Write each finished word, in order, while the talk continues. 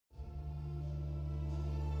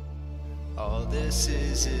All this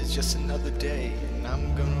is just another day, and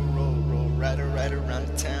I'm gonna roll right around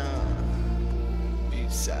the town.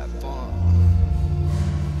 Beachside Bunk,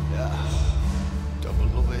 yeah, double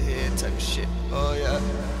overhead type of shit. Oh yeah,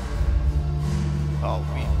 all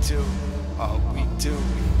we do,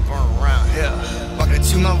 we burn around here. Welcome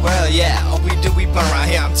to my world, yeah. All we do, we burn around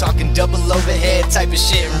here. I'm talking double overhead type of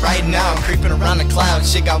shit, and right now I'm creeping around the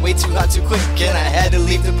clouds. Shit got way too hot too quick, and I had to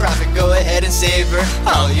leave the prophet. Go ahead and save her.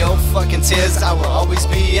 All your fucking tears, I will always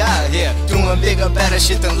be out here doing bigger, better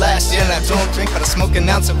shit than last year. And I don't drink, but I smoke an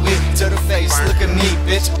ounce of weed to the face. Look at me,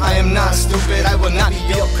 bitch. I am not stupid. I will not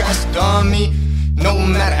be your crashed on me. No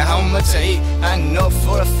matter how much I eat, I know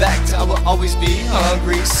for a fact I will always be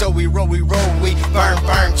hungry. So we roll, we burn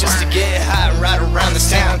just to get high right around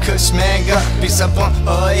this town. Kush man, got Beachside Bunk,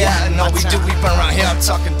 oh yeah. And all we do, we burn around here. I'm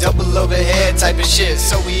talking double overhead type of shit.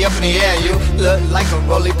 So we up in the air, you look like a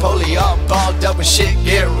roly-poly, all balled up and shit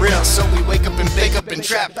get real. So we wake up and bake up and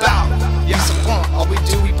trap out. Beachside Bunk, all we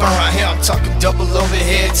do, we burn around here. I'm talking double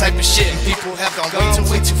overhead type of shit. And people have gone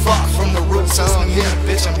way too far from the roof. So I'm here,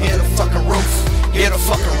 bitch, I'm here to fucking roof. Here the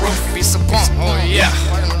fucking roof, Beachside Bunk, oh yeah.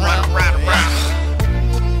 Round.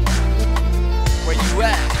 Where you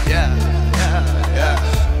at? Yeah.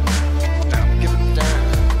 Down, give it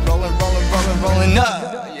down. Rolling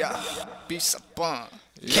up. Yeah. Beachside Bunk.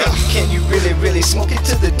 Yeah. Can you really smoke it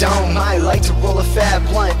to the dome? I like to roll a fat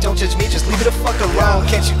blunt. Don't judge me, just leave it the fuck alone.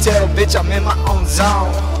 Can't you tell, bitch, I'm in my own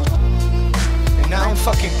zone. And I ain't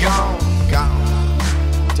fucking gone.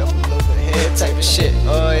 Double overhead type of shit.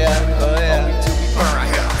 Oh yeah.